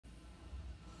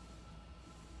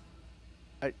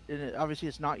Obviously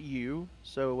it's not you,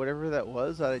 so whatever that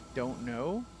was, I don't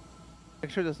know. Make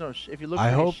sure there's no. If you look for I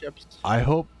any hope ships. I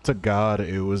hope to God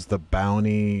it was the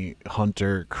bounty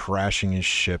hunter crashing his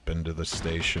ship into the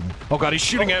station. Oh God, he's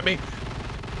shooting at me.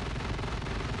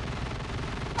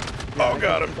 Yeah, Oh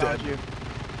God, I'm dead. You.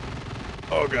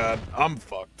 Oh God, I'm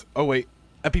fucked. Oh wait,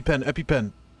 EpiPen,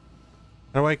 EpiPen.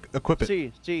 How do I equip it?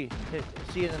 C, hit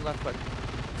C and then left button.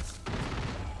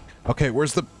 Okay,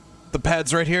 where's the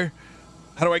pads right here?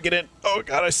 How do I get in? Oh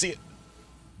God, I see it.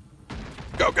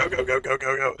 Go, go, go, go, go,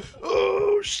 go, go.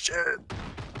 Oh shit.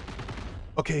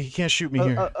 Okay, he can't shoot me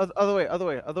here. Other way, other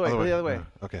way, other way, go the other way.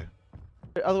 Okay.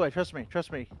 Other way, trust me,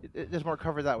 trust me. There's more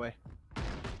cover that way.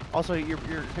 Also, you're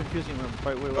confusing them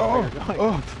by where you're going.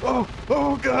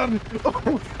 Oh God.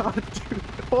 Oh God, dude.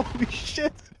 Holy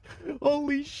shit.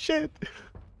 Holy shit.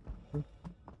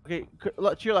 Okay,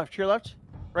 to your left.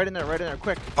 Right in there,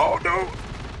 quick. Oh no.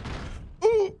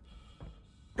 Ooh.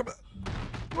 Come on.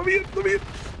 Let me in.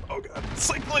 Oh God.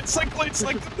 Cyclone.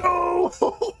 No.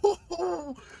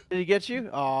 Did he get you?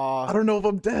 Aw. I don't know if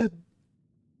I'm dead.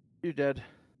 You're dead.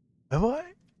 Am I?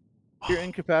 You're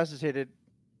incapacitated.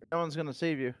 No one's gonna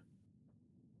save you.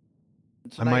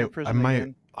 So I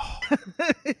might. Oh.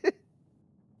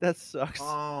 That sucks.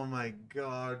 Oh my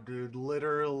God, dude.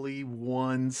 Literally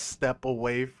one step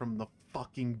away from the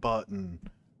fucking button.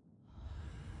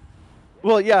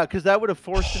 Well, yeah, because that would have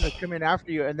forced him to come in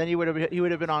after you, and then he would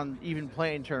have been on even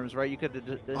playing terms, right? You could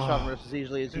have shot him just as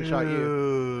easily as he shot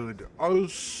you. Dude, I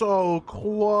was so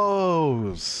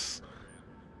close.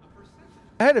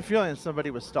 I had a feeling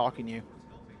somebody was stalking you.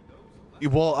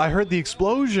 Well, I heard the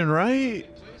explosion, right?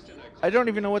 I don't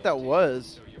even know what that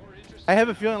was. I have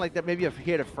a feeling like that maybe if he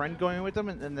had a friend going with him,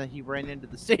 and then he ran into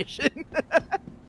the station.